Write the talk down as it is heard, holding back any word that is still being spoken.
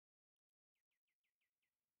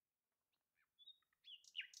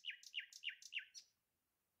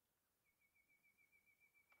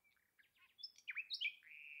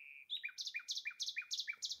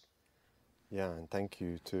Yeah, and thank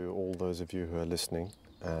you to all those of you who are listening.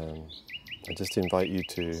 I just invite you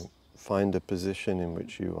to find a position in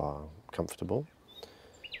which you are comfortable,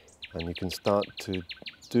 and you can start to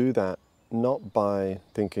do that not by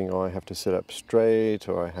thinking, oh, I have to sit up straight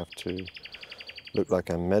or I have to look like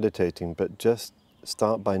I'm meditating, but just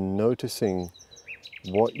start by noticing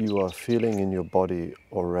what you are feeling in your body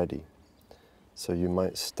already. So you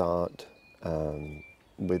might start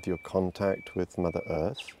with your contact with Mother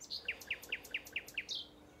Earth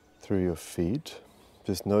through your feet,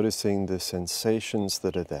 just noticing the sensations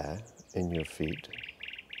that are there in your feet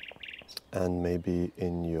and maybe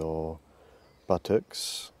in your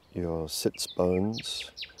buttocks, your sits bones.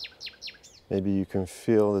 Maybe you can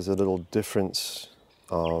feel there's a little difference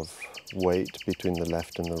of weight between the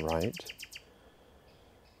left and the right.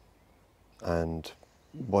 And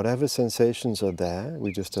whatever sensations are there,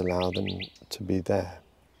 we just allow them to be there.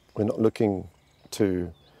 We're not looking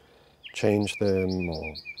to change them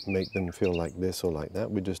or make them feel like this or like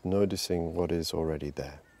that. We're just noticing what is already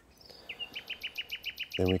there.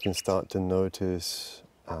 Then we can start to notice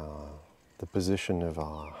the position of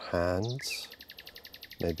our hands,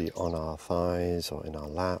 maybe on our thighs or in our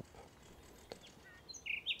lap.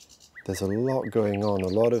 There's a lot going on, a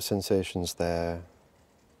lot of sensations there.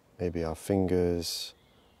 Maybe our fingers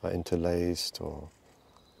are interlaced, or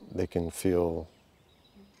they can feel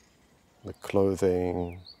the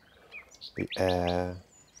clothing, the air.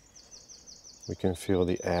 We can feel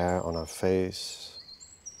the air on our face,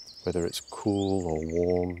 whether it's cool or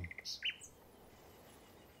warm.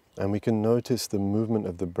 And we can notice the movement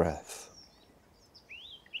of the breath.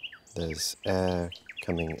 There's air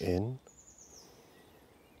coming in.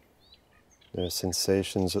 There are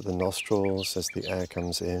sensations at the nostrils as the air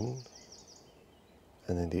comes in,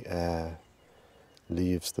 and then the air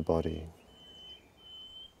leaves the body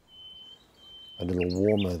a little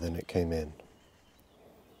warmer than it came in.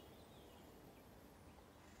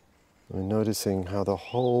 We're noticing how the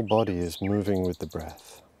whole body is moving with the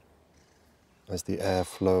breath as the air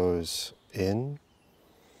flows in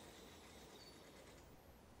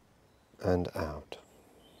and out.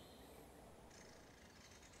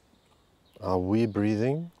 Are we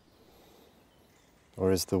breathing,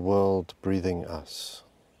 or is the world breathing us?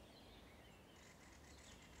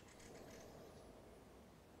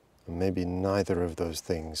 And maybe neither of those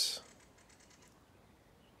things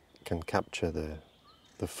can capture the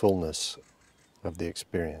fullness of the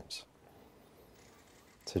experience.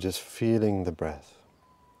 So just feeling the breath,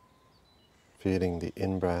 feeling the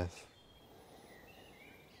in-breath,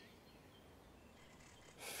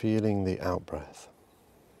 feeling the out-breath.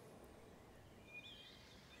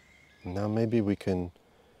 Now maybe we can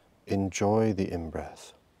enjoy the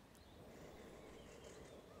in-breath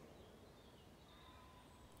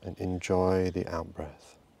and enjoy the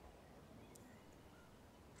out-breath.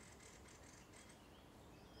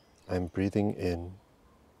 I'm breathing in,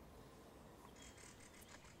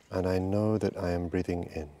 and I know that I am breathing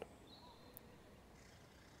in.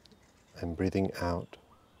 I'm breathing out,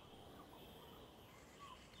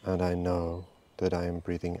 and I know that I am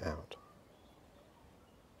breathing out.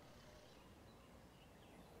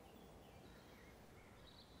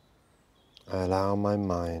 I allow my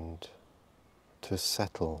mind to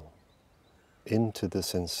settle into the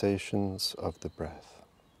sensations of the breath.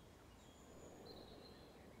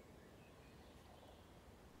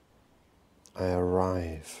 I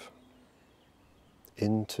arrive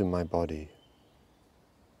into my body,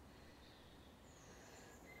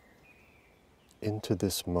 into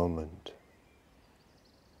this moment,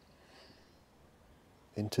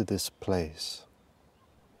 into this place.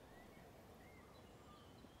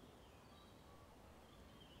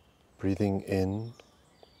 Breathing in,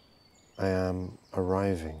 I am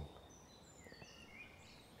arriving.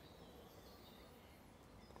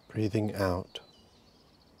 Breathing out,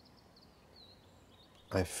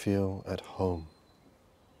 I feel at home.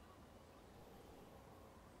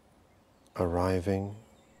 Arriving,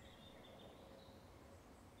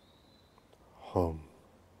 home.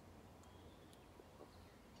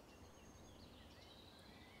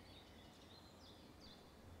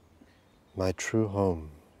 My true home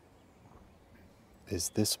is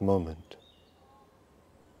this moment.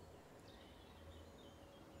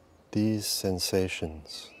 These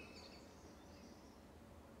sensations.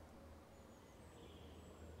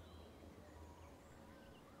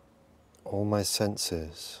 All my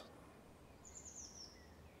senses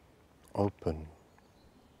open,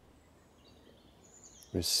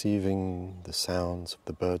 receiving the sounds of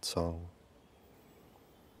the birdsong,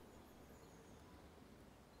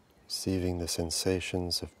 receiving the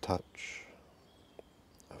sensations of touch,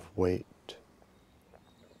 of weight,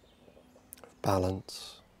 of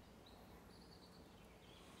balance,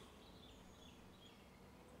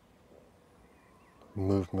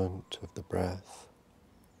 movement of the breath,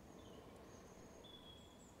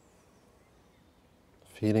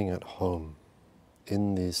 feeling at home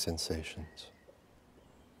in these sensations.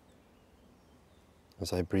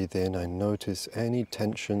 As I breathe in, I notice any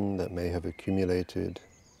tension that may have accumulated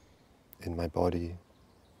in my body,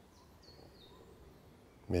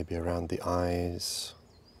 maybe around the eyes,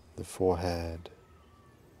 the forehead,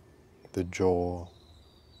 the jaw,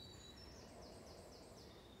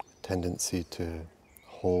 tendency to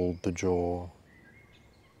hold the jaw,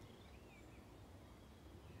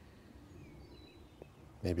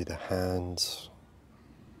 maybe the hands,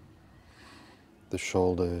 the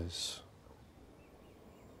shoulders.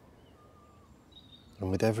 And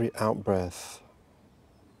with every out-breath,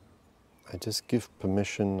 I just give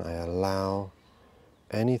permission, I allow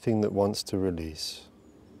anything that wants to release,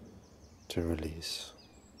 to release.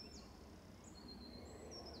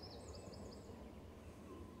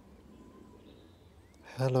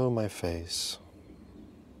 Hello, my face.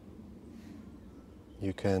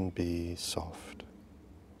 You can be soft.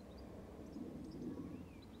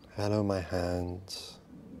 Hello, my hands.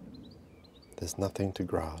 There's nothing to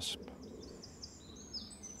grasp.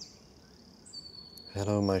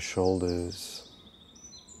 Hello, my shoulders.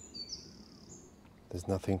 There's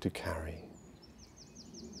nothing to carry.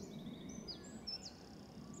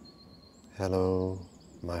 Hello,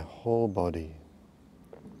 my whole body.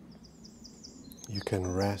 You can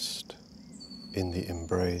rest in the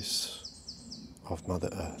embrace of Mother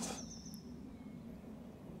Earth.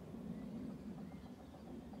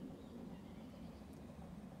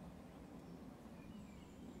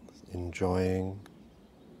 Enjoying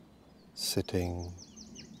sitting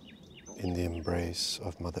in the embrace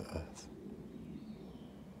of Mother Earth.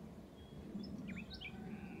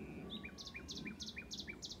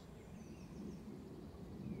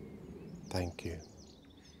 Thank you.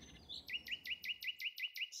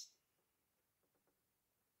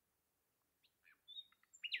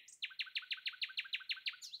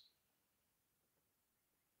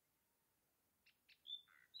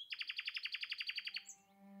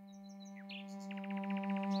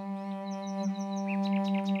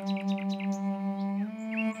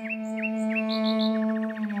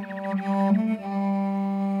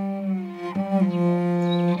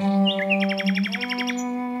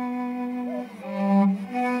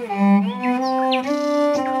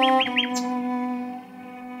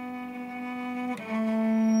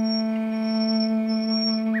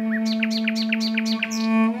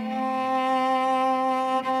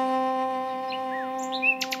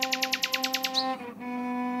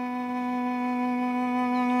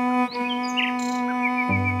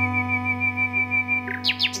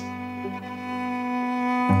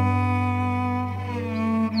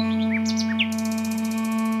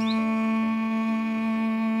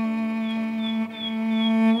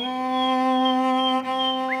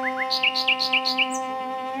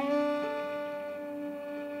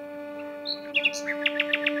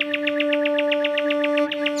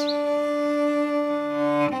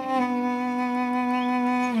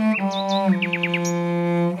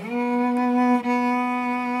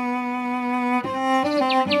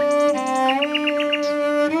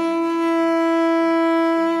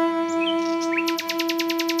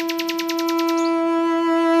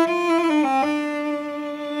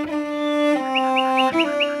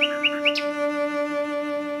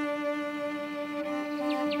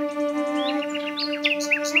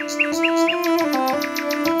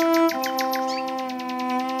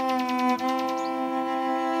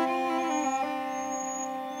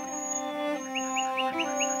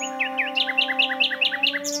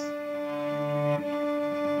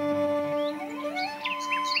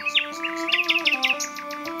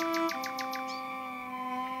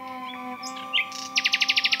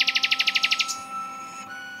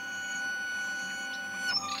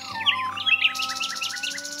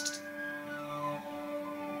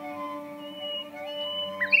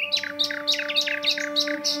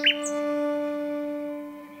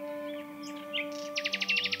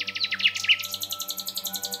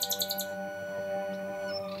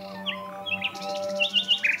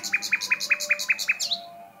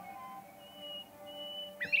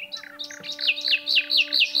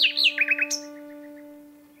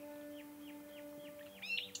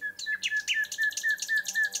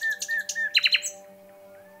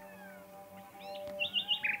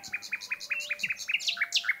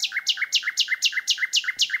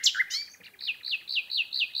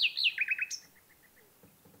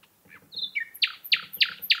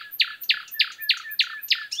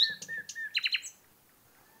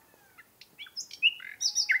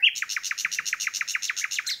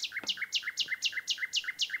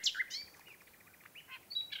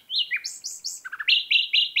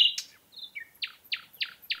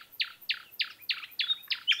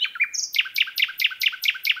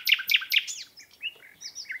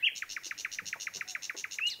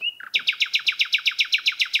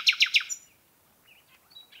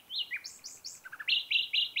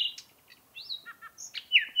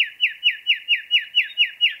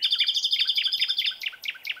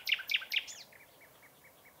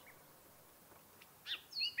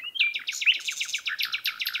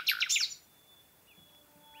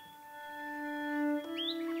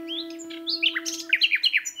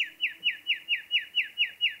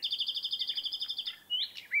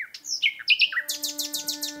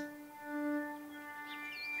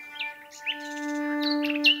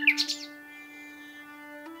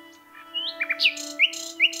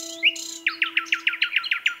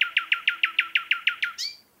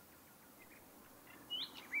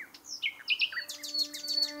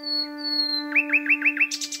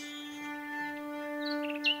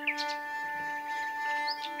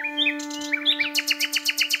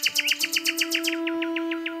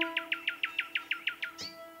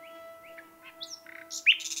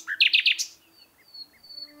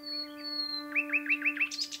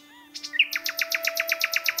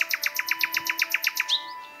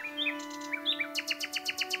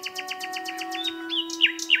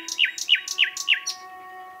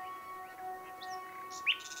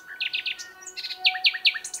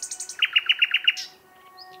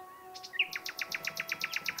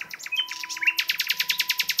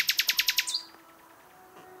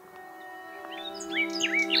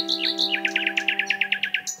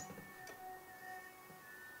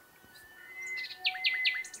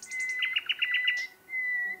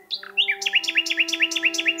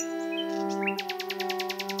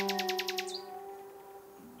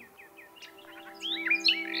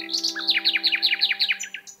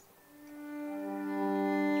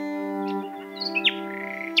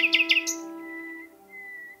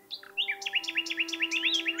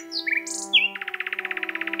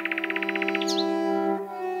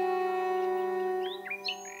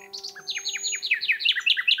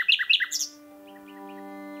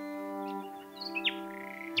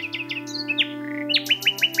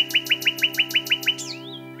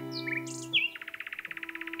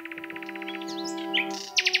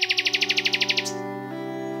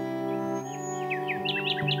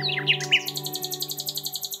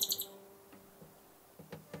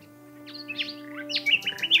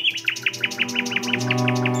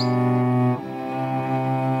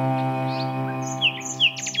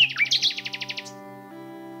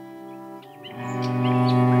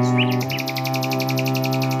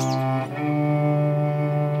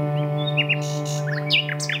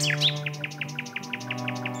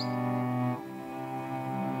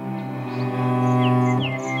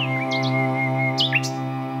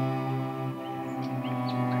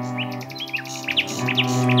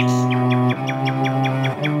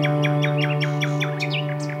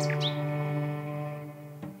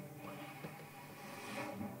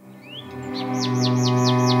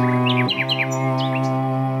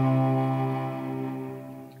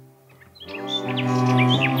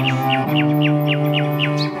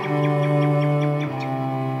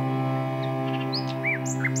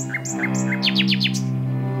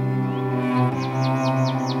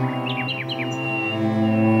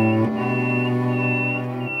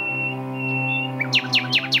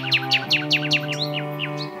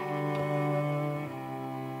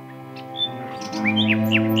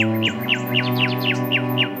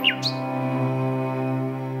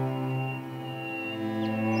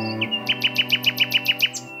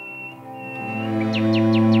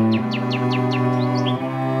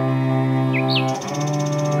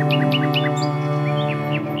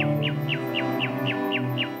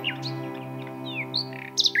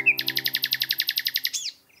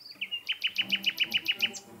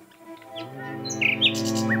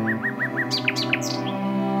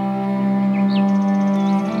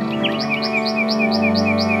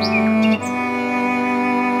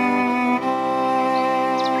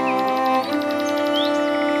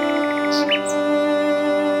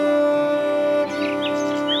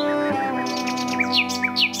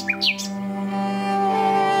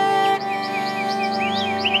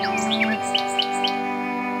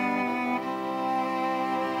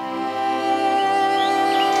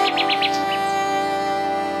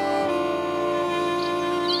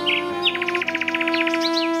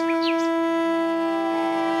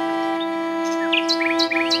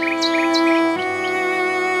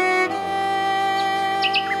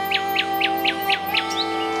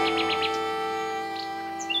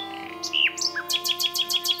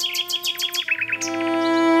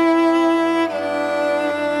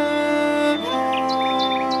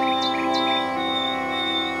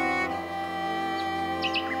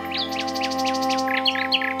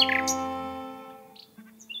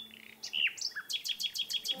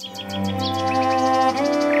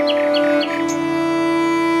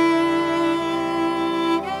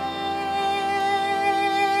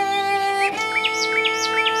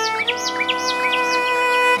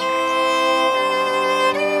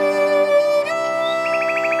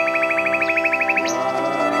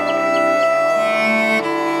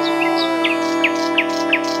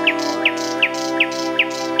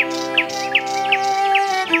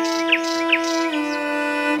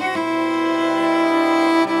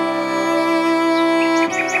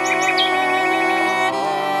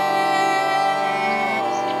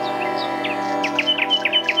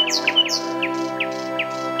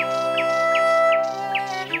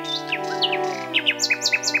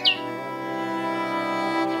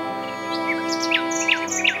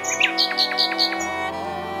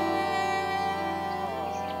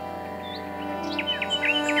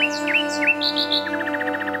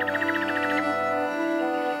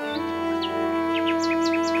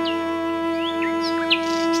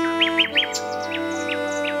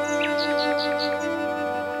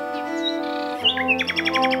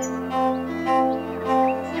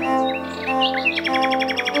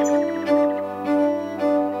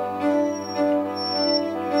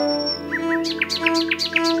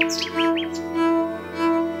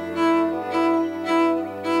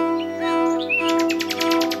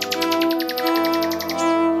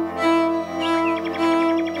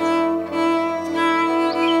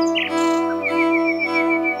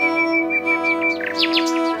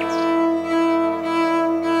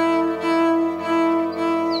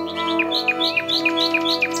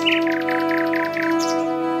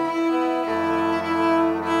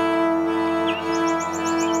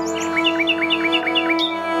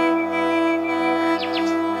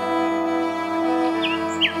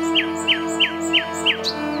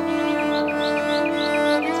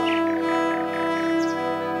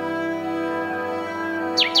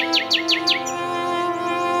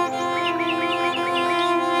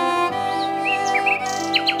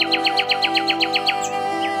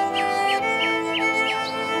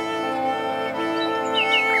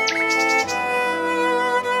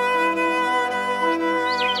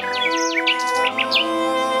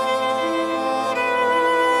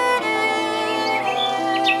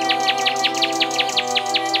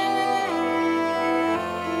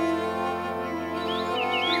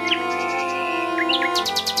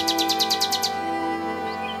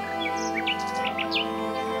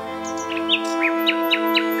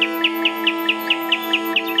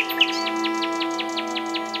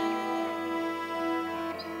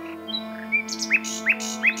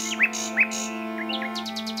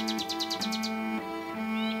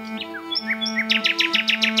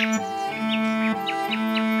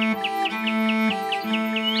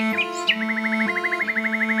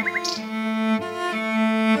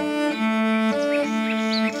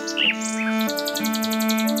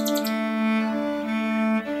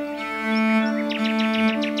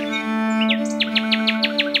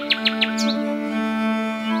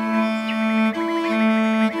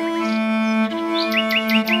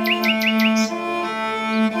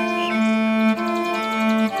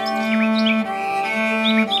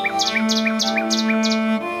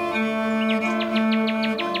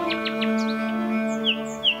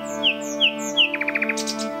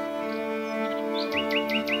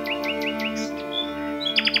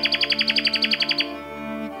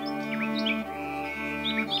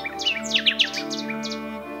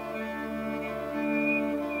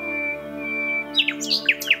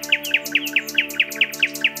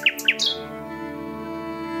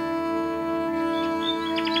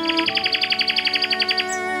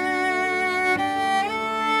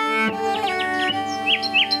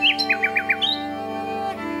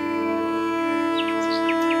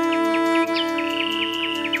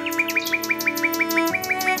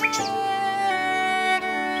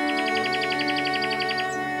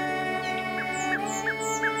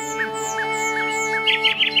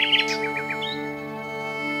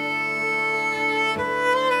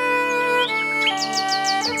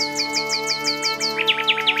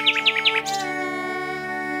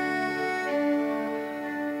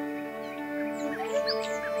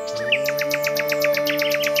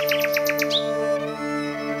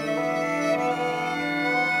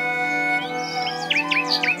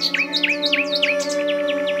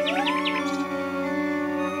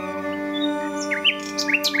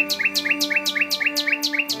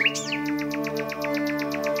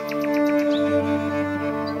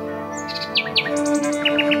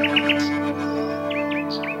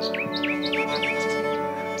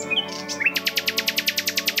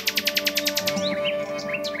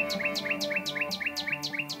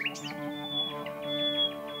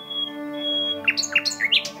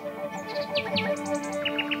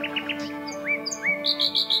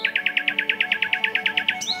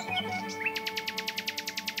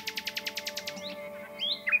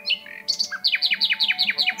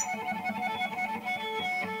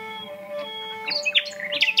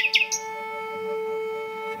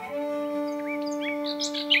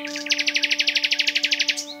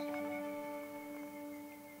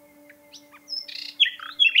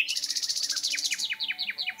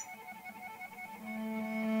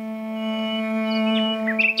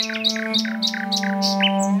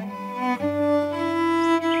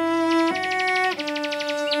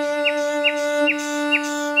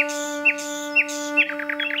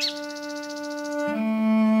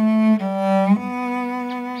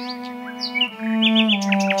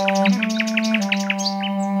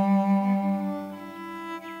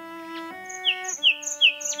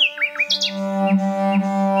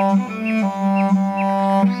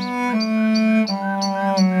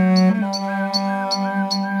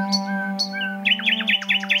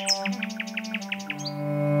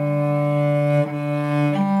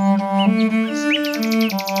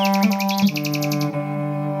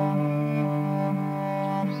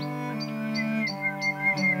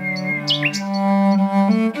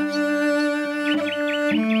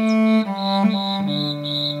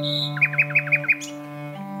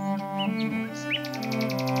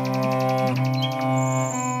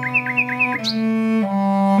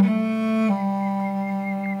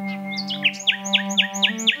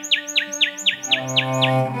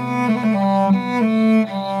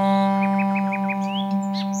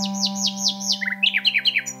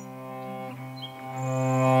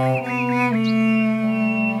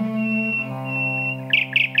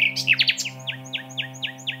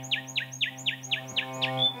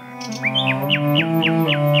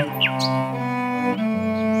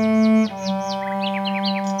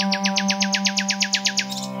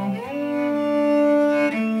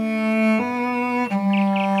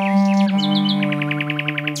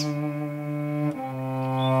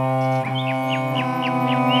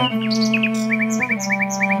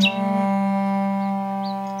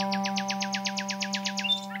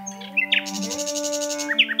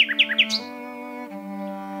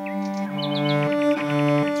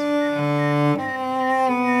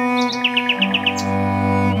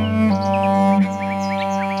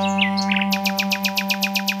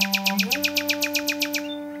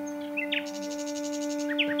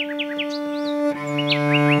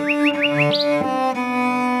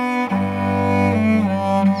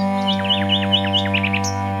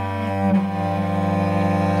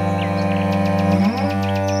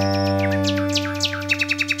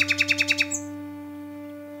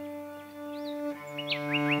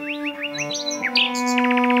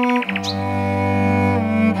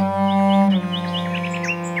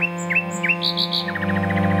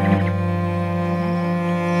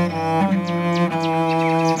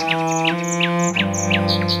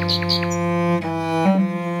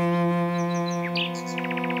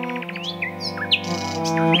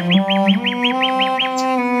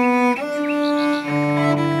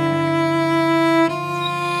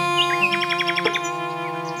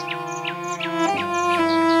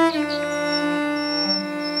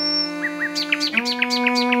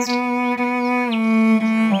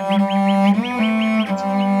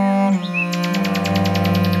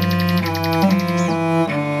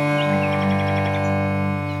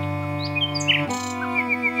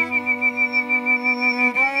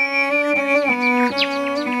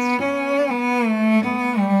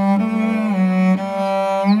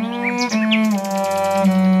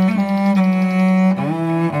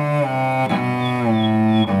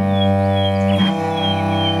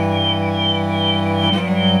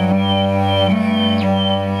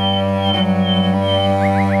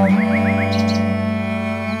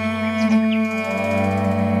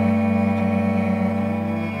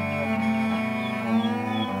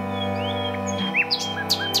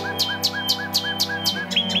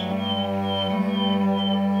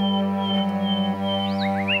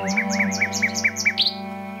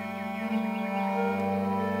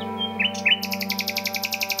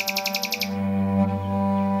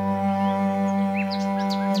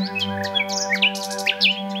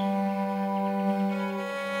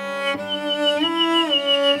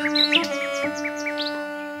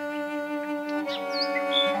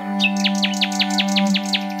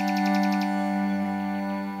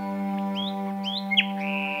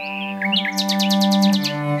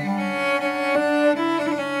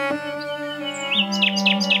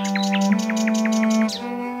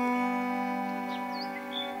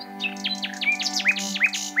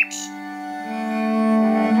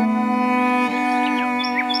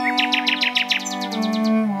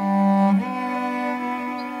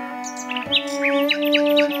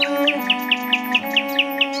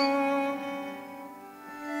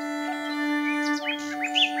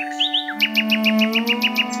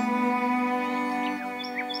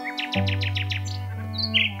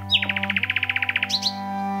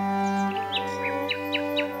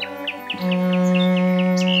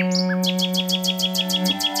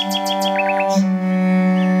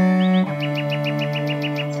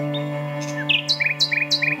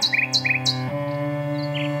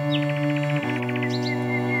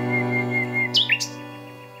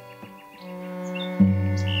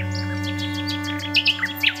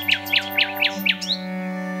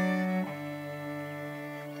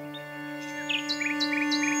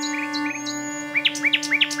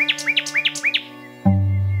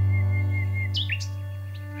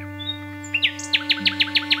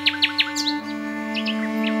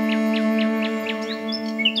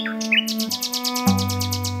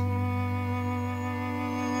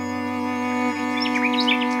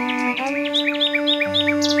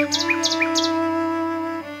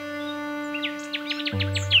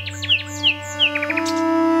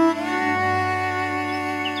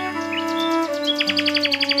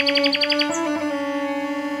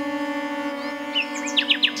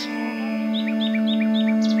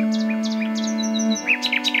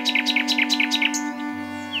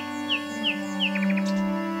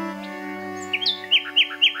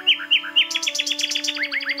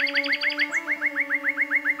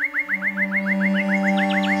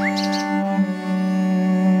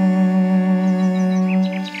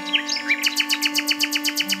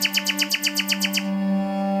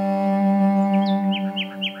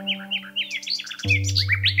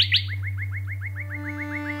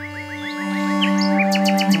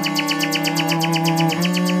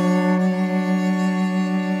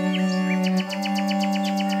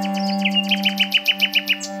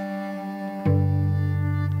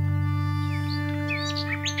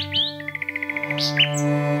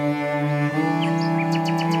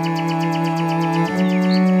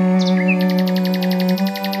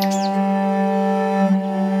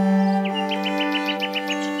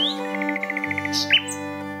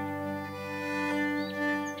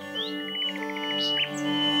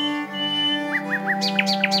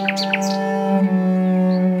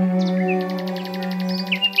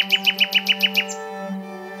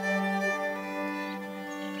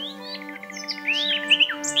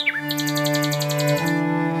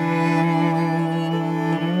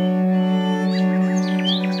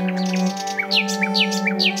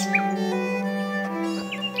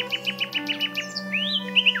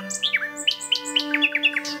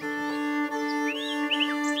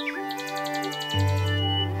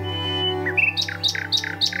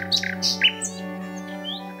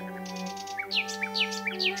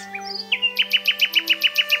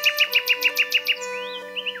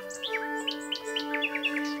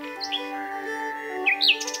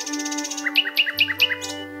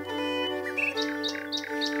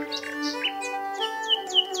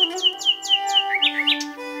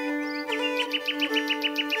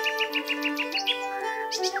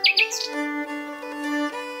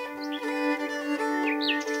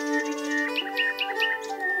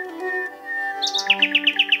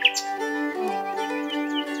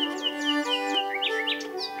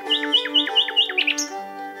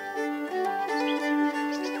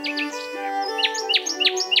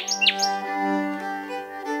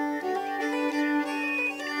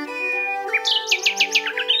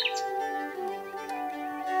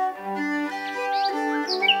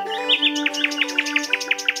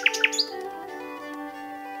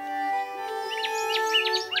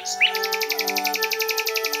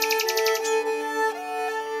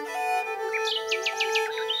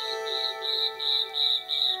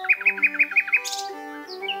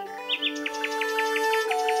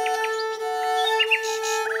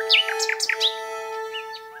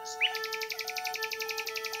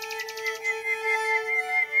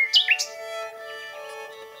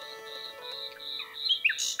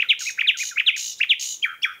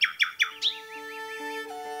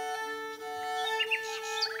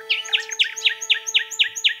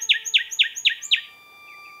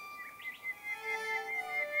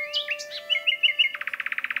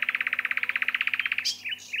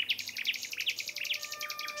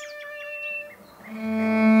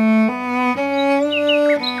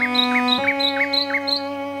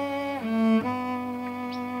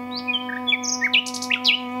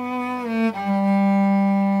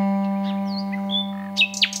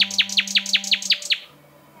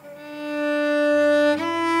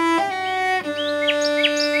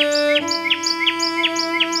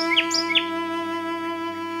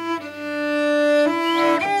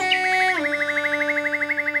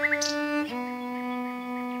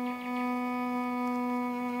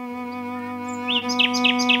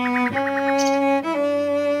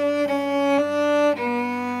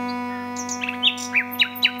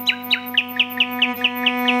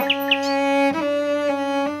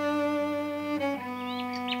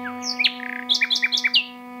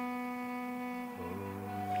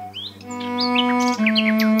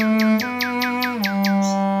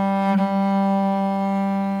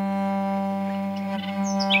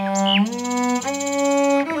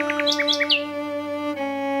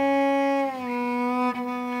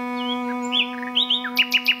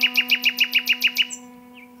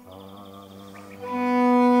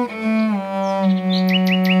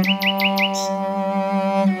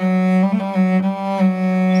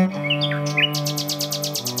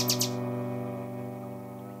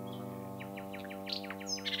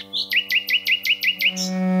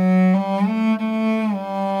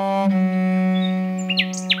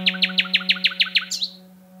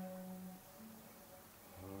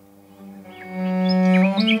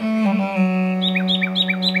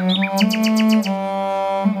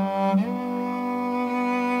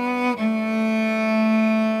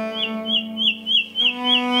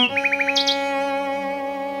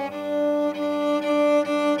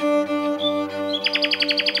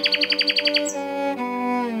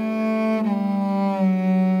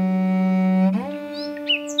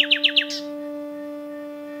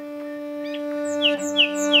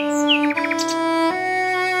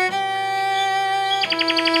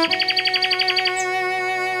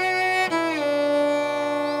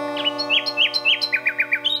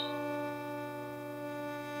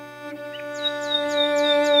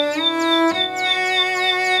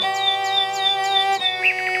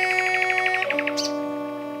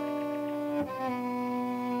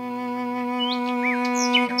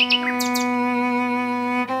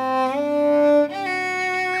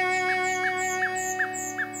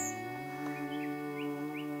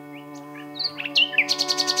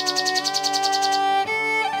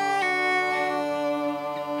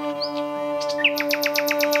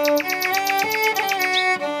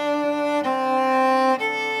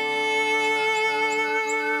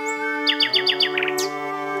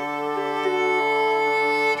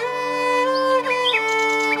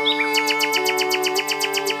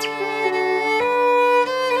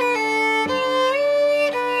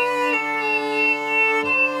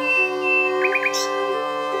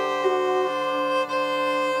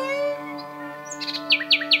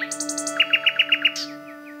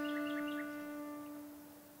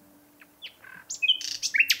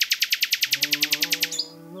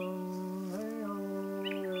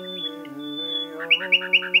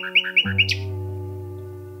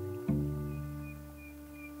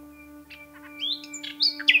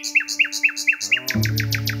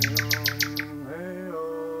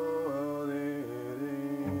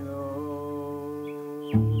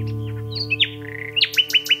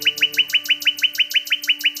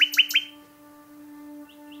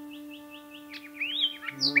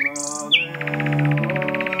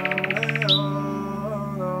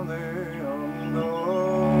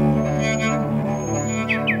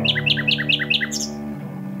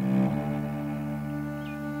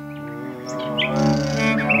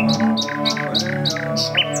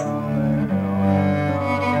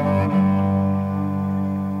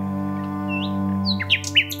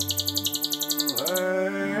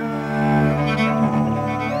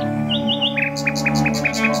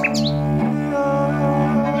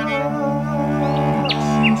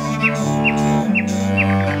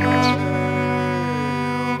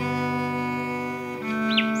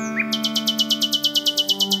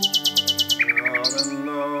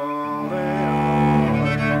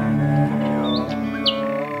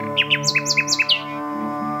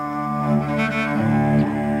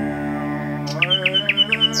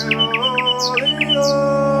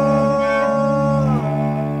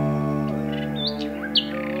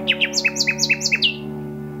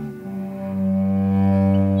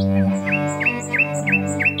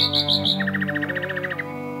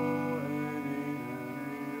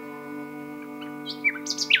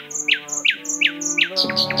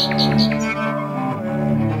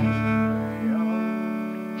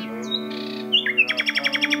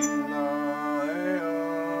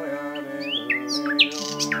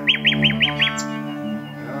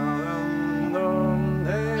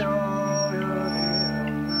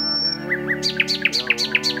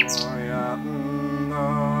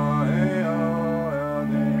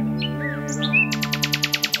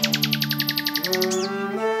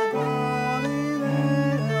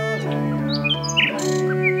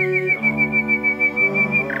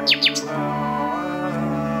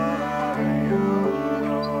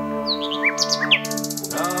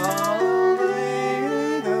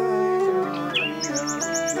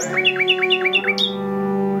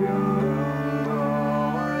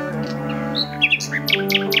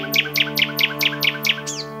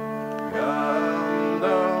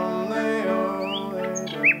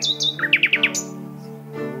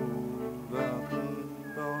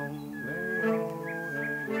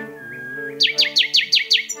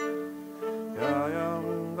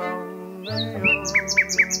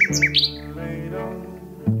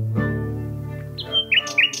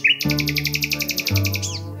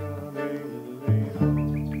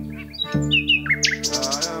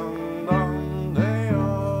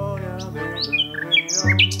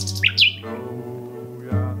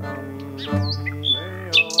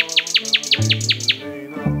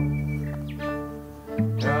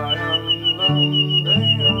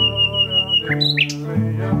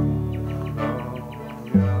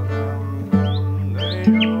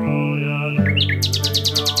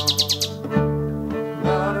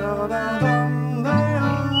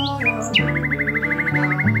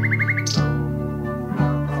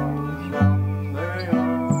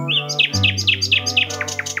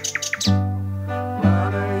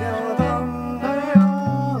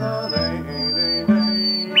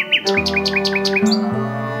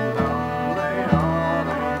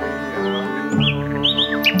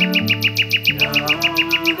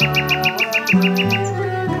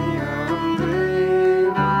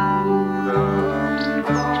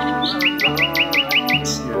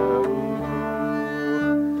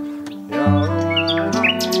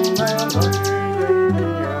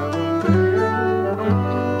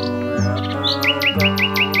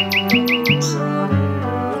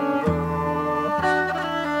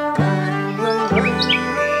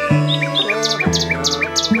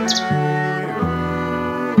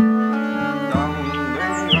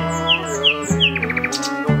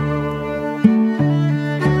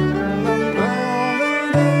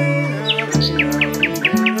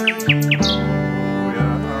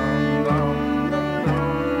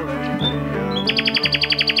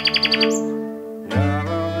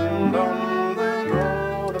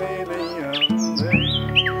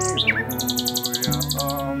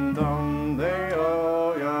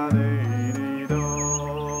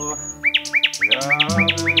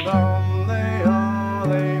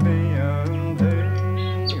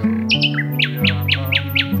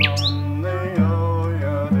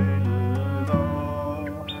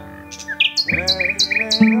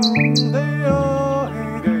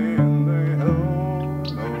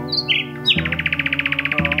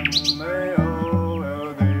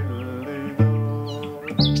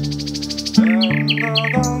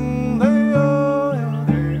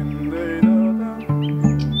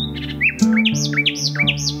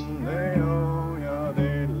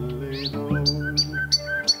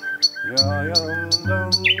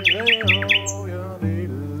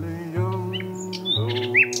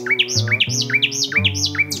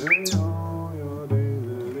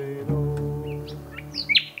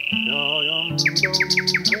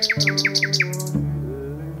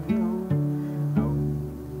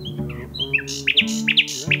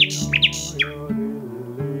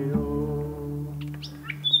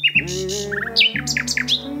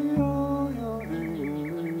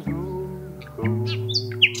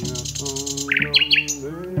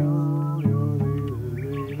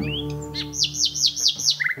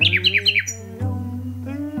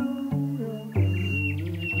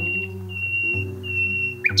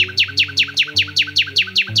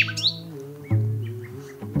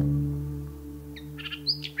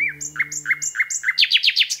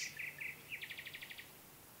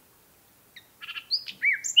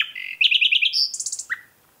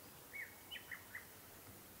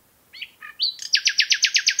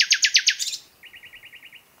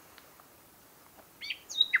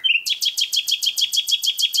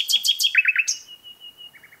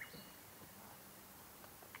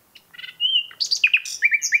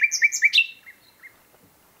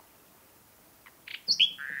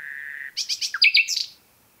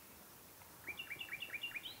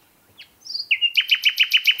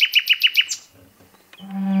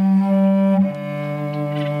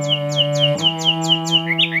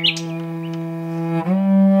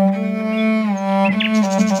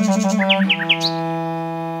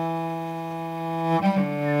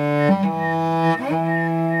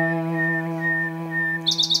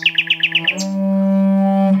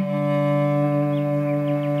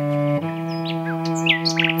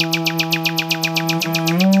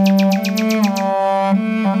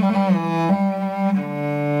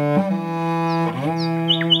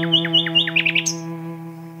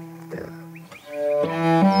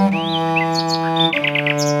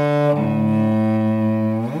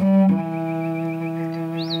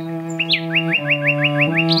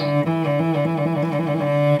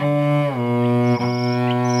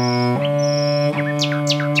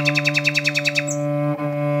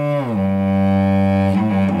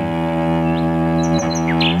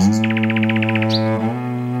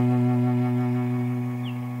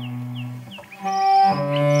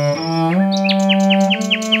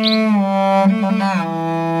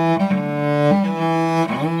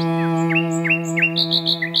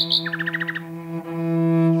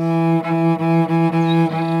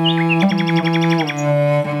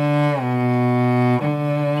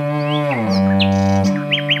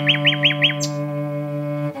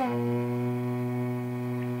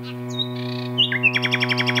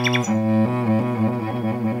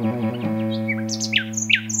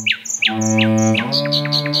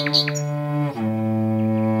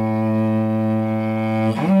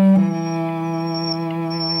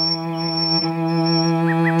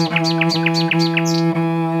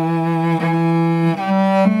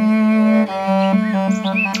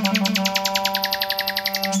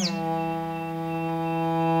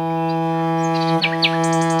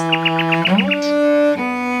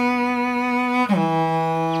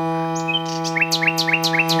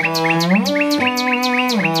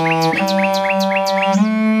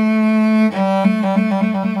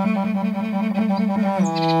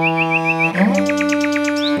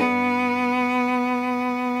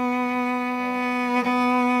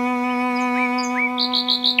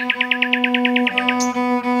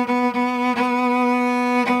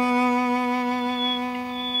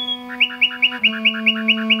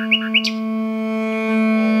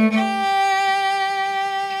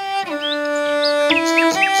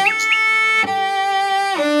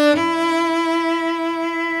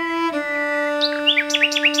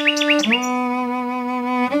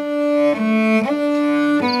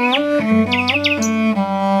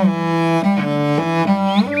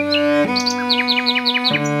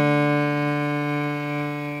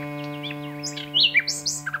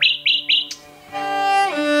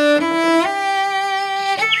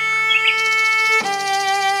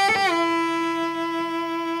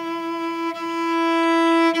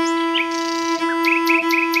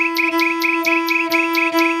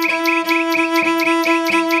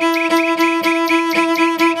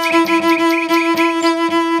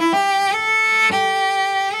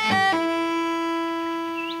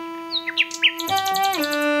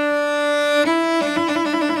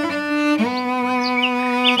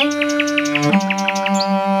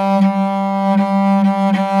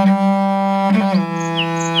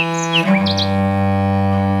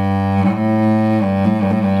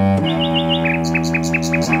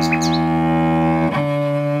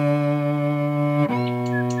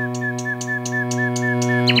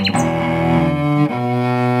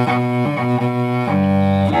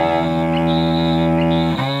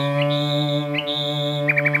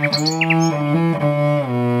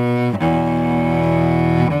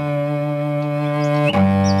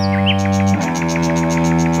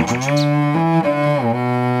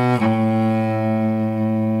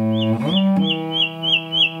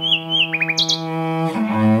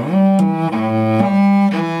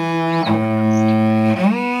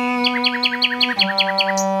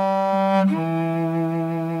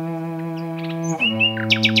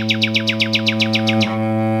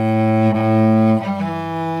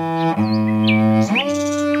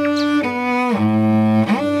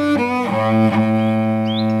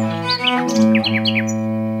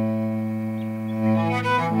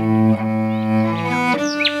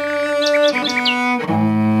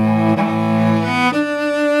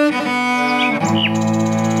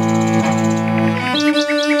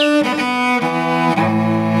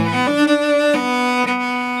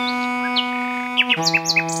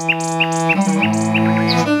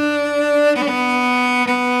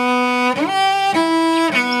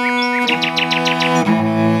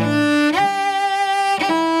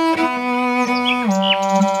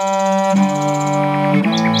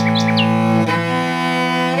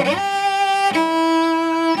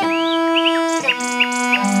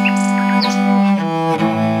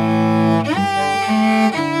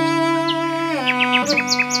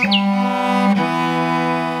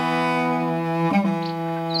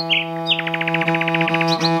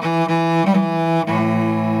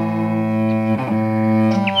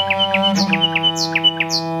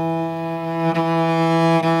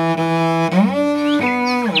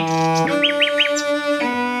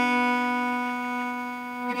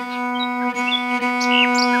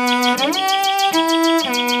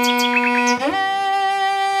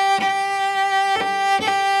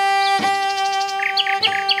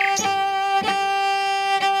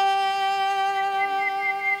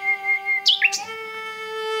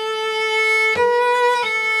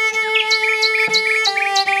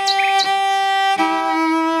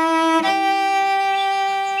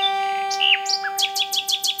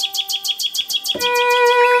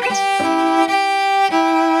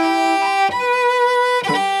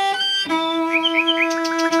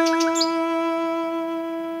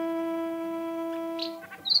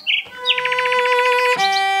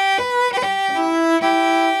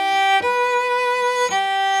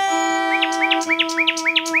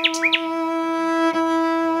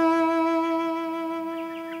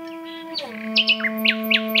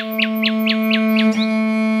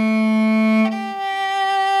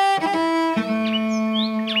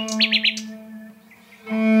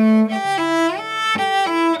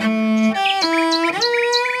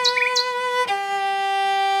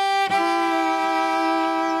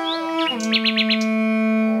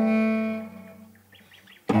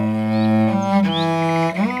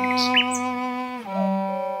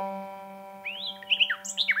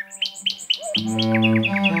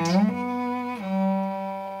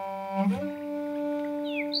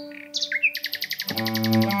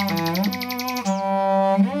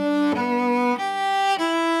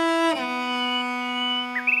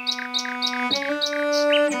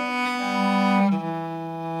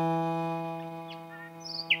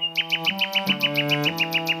 Thank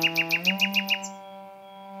you.